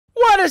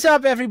What is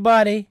up,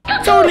 everybody?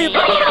 Totally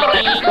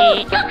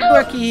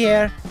Wacky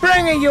here,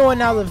 bringing you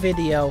another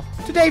video.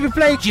 Today we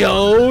play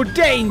Joe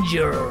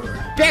Danger.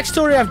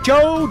 Backstory of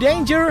Joe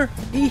Danger: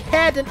 he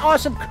had an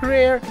awesome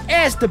career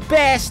as the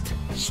best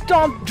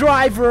stunt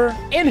driver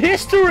in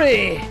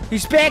history.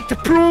 He's back to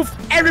prove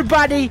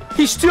everybody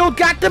he still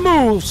got the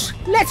moves.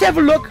 Let's have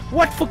a look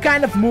what for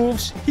kind of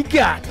moves he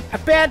got.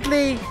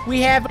 Apparently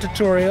we have a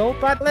tutorial,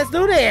 but let's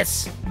do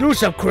this. Do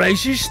some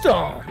crazy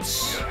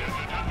stunts.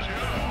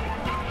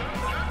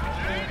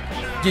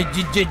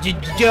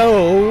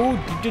 Joe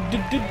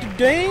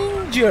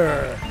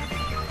Danger.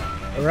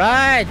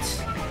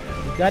 Alright,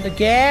 we got the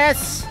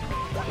gas.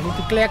 We need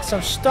to collect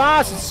some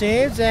stars, it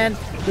seems, and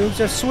do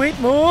some sweet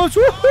moves.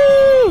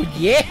 Woohoo!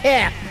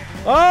 Yeah!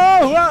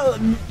 Oh,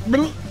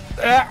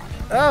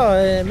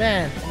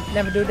 man,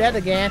 never do that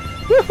again.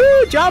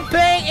 Woohoo!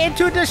 Jumping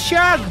into the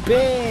shark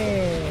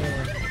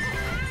bin.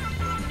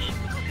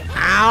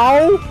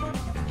 Ow!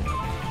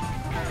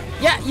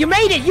 Yeah, you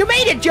made it! You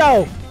made it,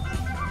 Joe!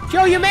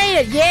 Joe, you made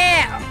it!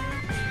 Yeah!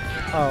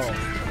 Oh.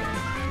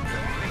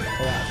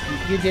 Well,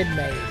 you did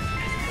make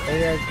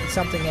it.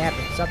 Something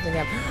happened. Something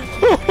happened.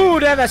 Woohoo!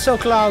 That was so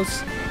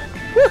close.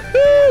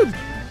 Woohoo!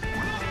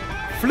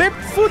 Flip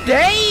for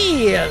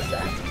days!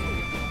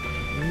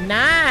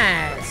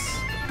 Nice!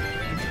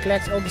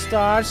 Collect all the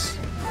stars.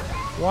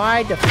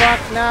 Why the fuck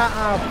now?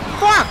 Oh,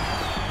 fuck!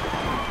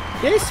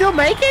 Did he still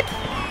make it?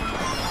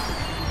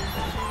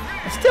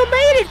 I still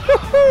made it!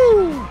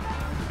 Woohoo!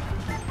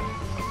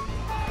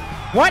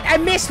 What? I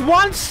missed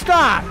one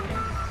star!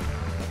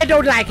 I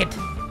don't like it.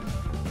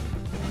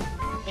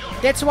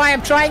 That's why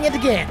I'm trying it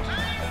again.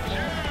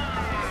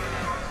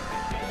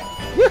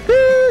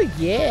 Woohoo!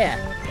 Yeah!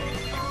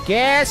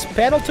 Gas,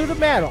 pedal to the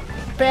metal.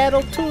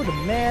 Pedal to the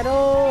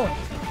metal.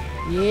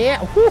 Yeah!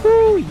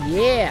 Woohoo!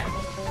 Yeah!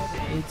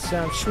 Need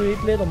some sweet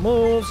little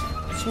moves.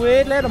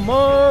 Sweet little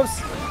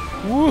moves.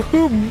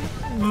 Woohoo!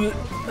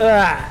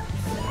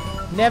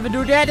 Never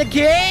do that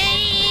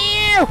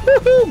again!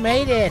 Woohoo!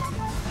 Made it!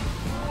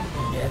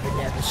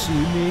 Never see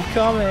me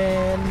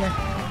coming.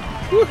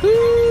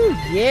 Woohoo!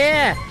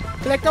 Yeah!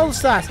 Collect all the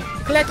stars.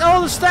 Collect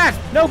all the stars.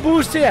 No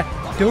boost here.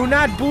 Do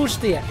not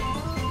boost here.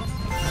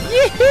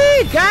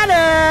 Yee-hee! Got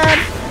him!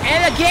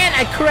 And again,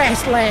 I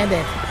crash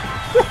landed.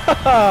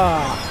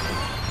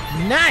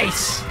 Whoa!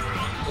 Nice!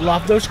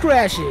 Love those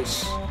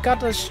crashes.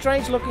 Got a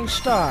strange looking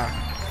star.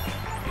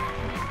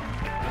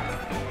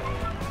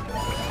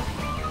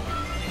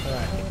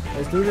 Alright,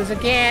 let's do this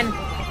again.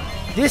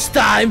 This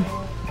time,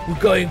 we're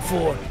going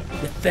for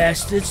the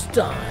fastest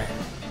time.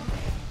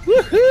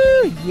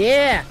 Woohoo!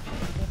 Yeah!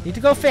 Need to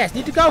go fast.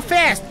 Need to go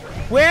fast.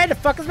 Where the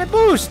fuck is my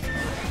boost?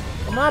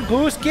 Come on,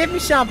 boost. Give me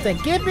something.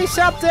 Give me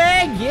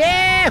something.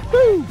 Yeah!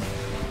 Woo!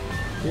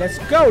 Let's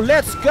go.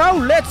 Let's go.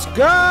 Let's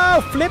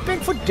go.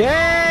 Flipping for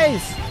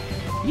days.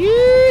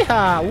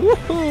 Yeehaw!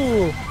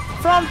 Woohoo!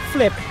 Front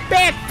flip.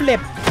 Back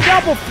flip.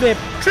 Double flip.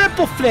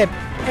 Triple flip.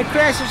 And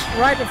crashes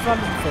right in front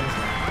of the finish.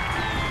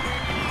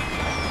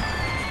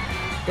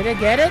 Did I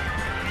get it?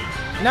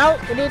 No,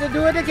 we need to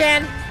do it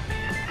again.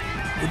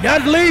 We're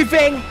not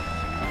leaving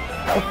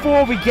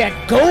before we get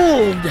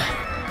gold.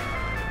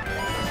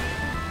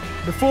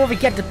 Before we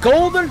get the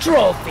golden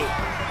trophy.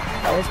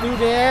 Let's do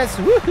this.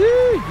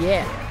 Woohoo!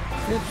 Yeah.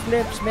 Flips,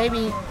 flips.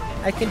 Maybe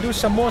I can do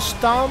some more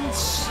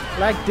stunts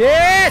like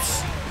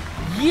this.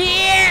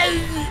 Yeah!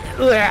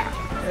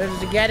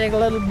 It's getting a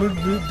little bit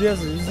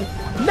dizzy.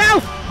 No!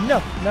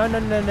 No! No, no,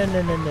 no, no, no,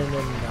 no, no, no,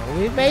 no.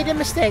 We made a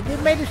mistake. We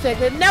made a mistake.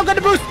 We're now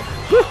gonna boost.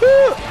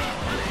 Woohoo!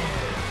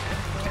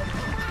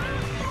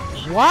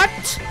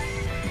 What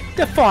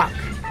the fuck?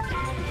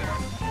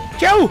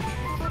 Joe!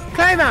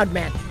 Climb out,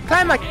 man.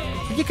 Climb out.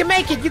 You can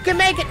make it. You can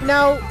make it.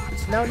 No.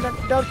 No, no,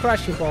 don't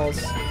crush your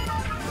balls.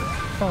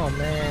 Oh,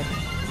 man.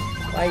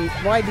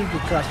 Why did you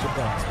crush your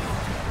balls?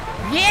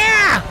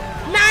 Yeah!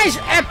 Nice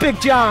epic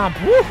jump.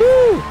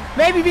 Woohoo!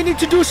 Maybe we need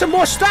to do some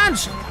more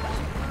stunts.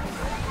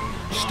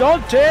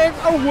 Stunting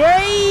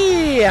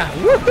away.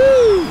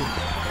 Woohoo!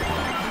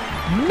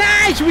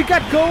 Nice. We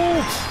got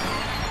gold.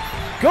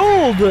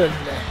 Golden.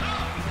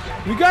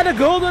 We got a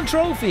golden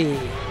trophy.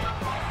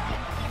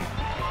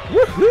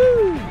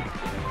 Woohoo!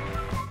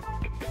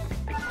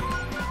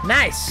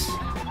 Nice.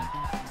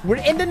 We're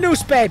in the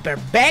newspaper.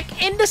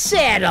 Back in the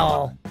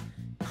saddle.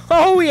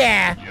 Oh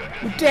yeah.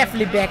 We're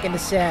definitely back in the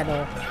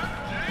saddle.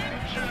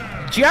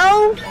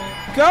 Joe,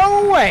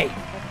 go away.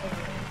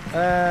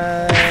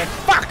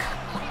 Fuck.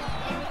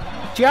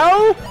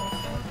 Joe.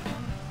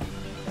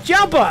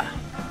 Jumper.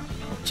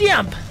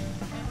 Jump.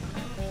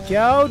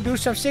 Joe, do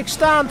some 6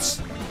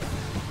 stunts.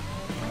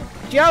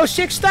 Joe,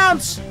 6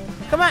 stunts.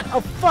 Come on.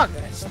 Oh, fuck.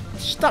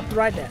 Stopped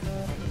right there.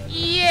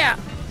 Yeah.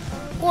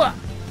 What?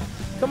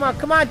 Come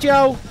on,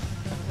 Joe.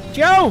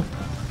 Joe.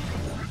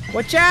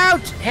 Watch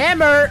out.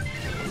 Hammer.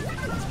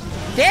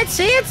 That's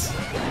it.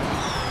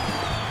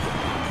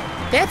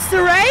 That's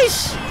the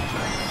race.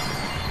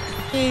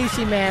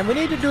 Easy, man. We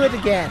need to do it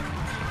again.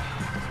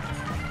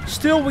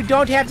 Still, we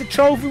don't have the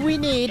trophy we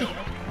need.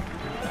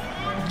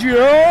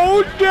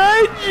 Joe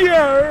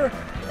Danger.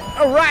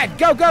 All right,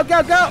 go, go,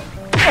 go, go.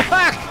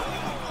 Fuck!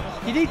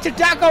 You need to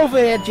duck over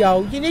here,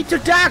 Joe. You need to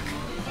duck.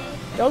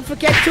 Don't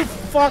forget to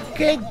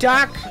fucking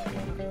duck.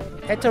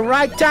 At the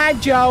right time,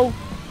 Joe.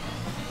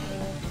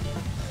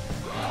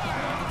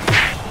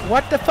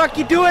 What the fuck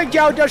you doing,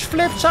 Joe? Those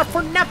flips are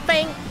for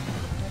nothing.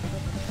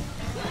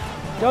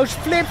 Those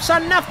flips are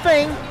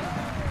nothing.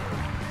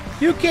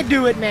 You can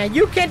do it, man.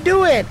 You can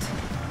do it.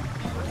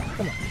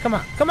 Come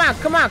on, come on,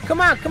 come on,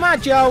 come on, come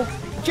on, Joe.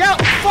 Joe,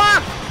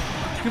 fuck!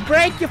 You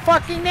break your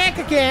fucking neck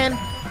again.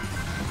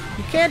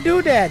 You can't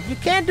do that. You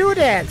can't do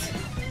that.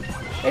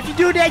 If you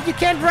do that, you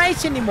can't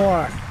race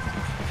anymore.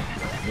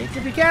 You need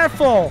to be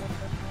careful.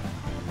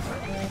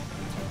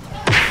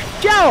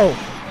 Joe!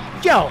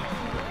 Joe!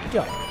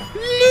 Joe!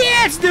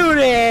 Let's do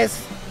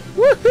this!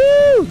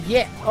 Woohoo!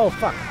 Yeah! Oh,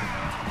 fuck.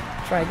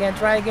 Try again,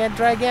 try again,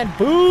 try again.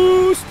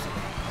 Boost!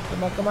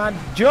 Come on, come on.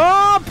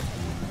 Jump!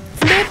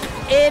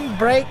 Flip and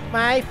break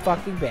my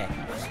fucking back.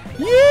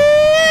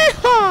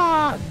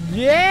 Yeah!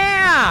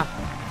 Yeah!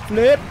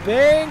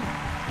 Flipping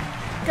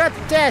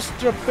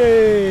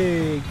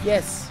catastrophe!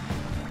 Yes!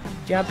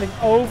 Jumping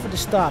over the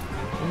stuff.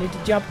 You need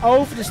to jump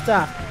over the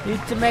stuff. You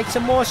need to make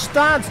some more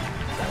stunts.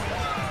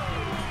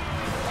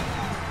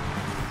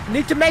 You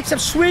need to make some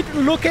sweet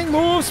looking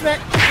moves, man.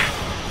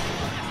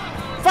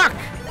 Fuck!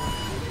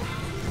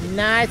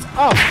 Nice.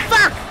 Oh,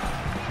 fuck!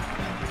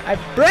 I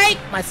break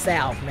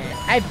myself, man.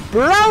 I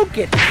broke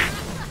it.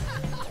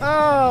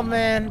 Oh,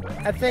 man.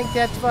 I think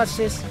that was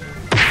this.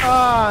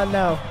 Oh,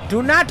 no.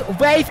 Do not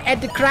wave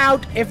at the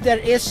crowd if there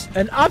is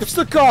an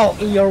obstacle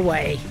in your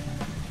way.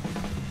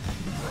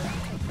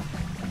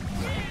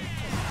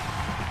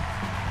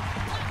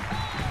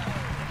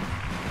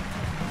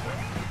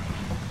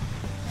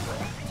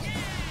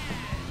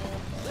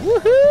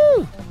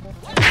 Woohoo!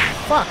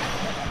 Fuck.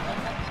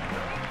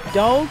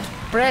 Don't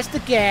press the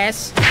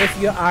gas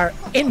if you are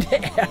in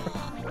the air.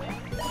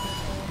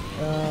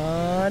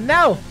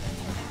 No.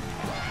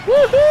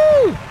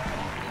 Woohoo!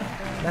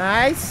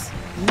 Nice.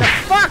 No,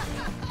 fuck!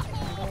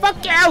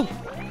 Fuck you!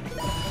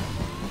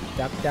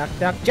 Duck, duck,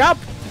 duck, jump!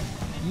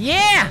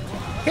 Yeah!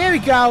 Here we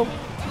go!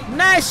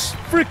 Nice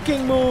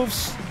freaking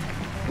moves!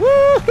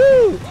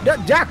 Woohoo!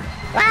 Duck!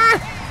 Ah!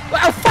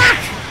 Oh, fuck!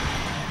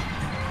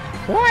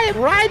 Why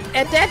right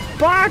at that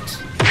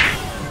part?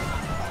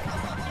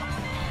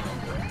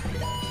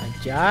 I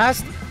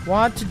just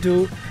want to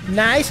do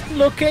nice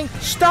looking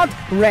stunt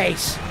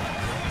race.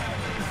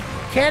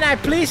 Can I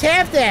please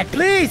have that?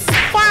 Please!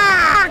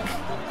 Fuck!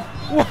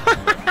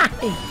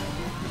 Why?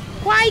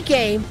 Why,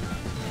 game?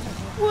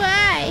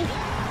 Why?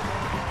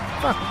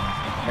 Fuck.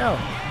 No.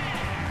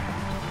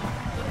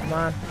 Come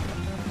on.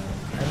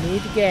 I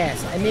need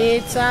gas. I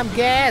need some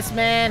gas,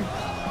 man.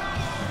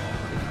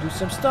 Do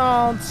some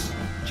stunts.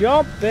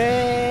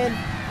 Jumping.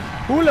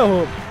 Hula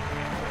hoop.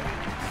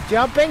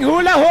 Jumping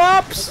hula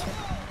hoops.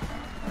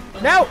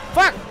 No.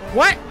 Fuck.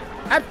 What?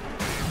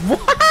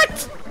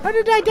 What? How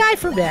did I die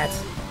from that?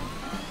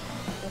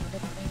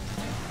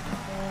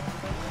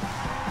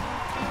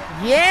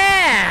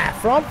 Yeah!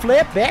 Front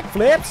flip, back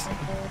flips,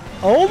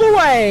 all the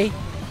way.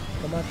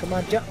 Come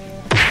on, jump.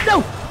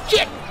 No!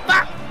 Shit!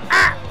 Fuck!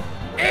 Ah!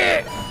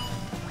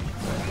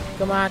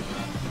 Come on.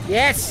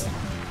 Yes!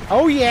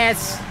 Oh,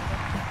 yes!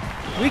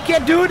 We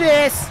can do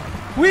this!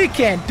 We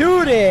can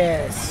do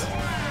this!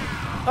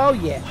 Oh,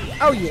 yeah.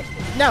 Oh, yeah.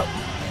 No.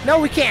 No,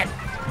 we can't.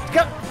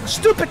 Go!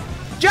 Stupid!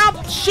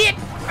 Jump! Shit!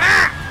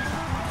 Ah!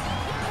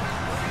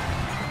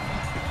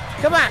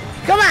 Come on!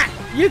 Come on!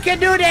 You can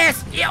do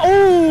this!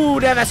 Oh,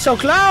 that was so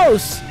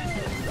close!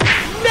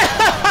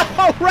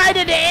 No! Right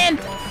at the end!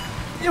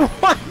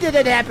 Why did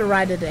it happen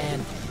right at the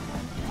end?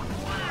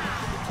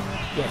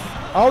 Yes.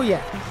 Oh,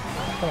 yeah.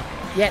 Come on.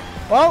 Yeah.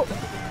 Oh!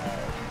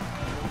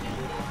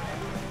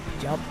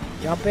 Jump.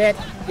 Jump it.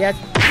 Yes.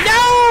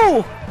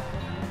 No!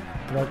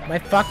 Broke my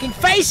fucking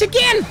face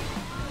again!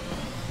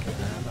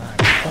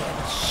 Come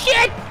on.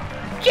 Shit!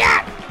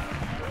 Yeah!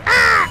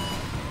 Ah!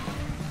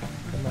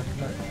 Come on,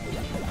 come on.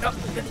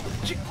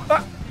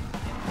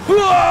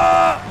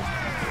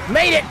 Oh.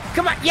 Made it!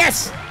 Come on!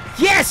 Yes!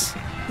 Yes!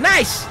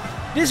 Nice!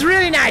 This is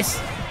really nice!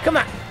 Come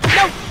on!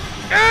 No!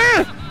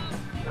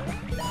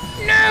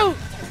 No!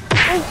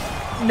 Oh.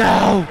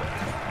 No!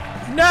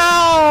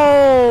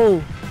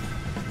 No!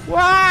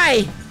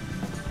 Why?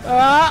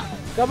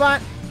 Come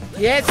on!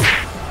 Yes!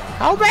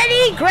 How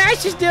many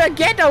crashes do I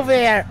get over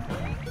here?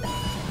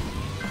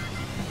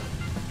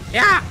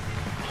 Yeah!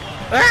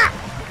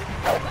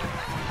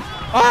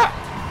 Oh!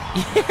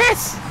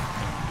 Yes!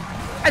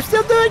 I'm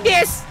still doing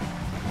this!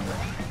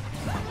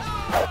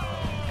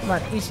 Come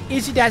on,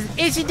 easy does it,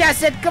 easy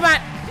does it, come on!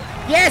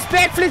 Yes,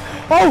 backflip!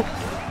 Oh!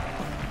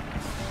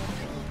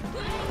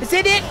 Is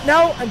it it?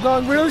 No, I'm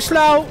going real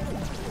slow.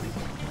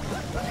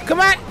 Come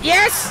on,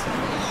 yes!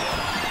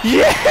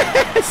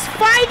 Yes!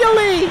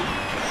 Finally!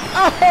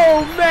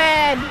 Oh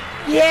man!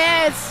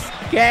 Yes!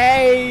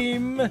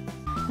 Game!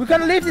 We're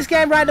gonna leave this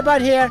game right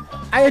about here.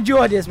 I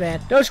enjoyed this, man.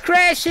 Those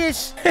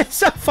crashes,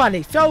 so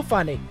funny, so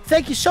funny.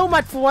 Thank you so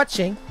much for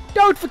watching.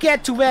 Don't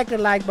forget to whack the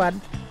like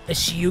button. And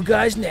see you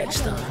guys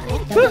next time.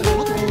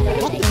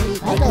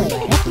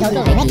 Wacky.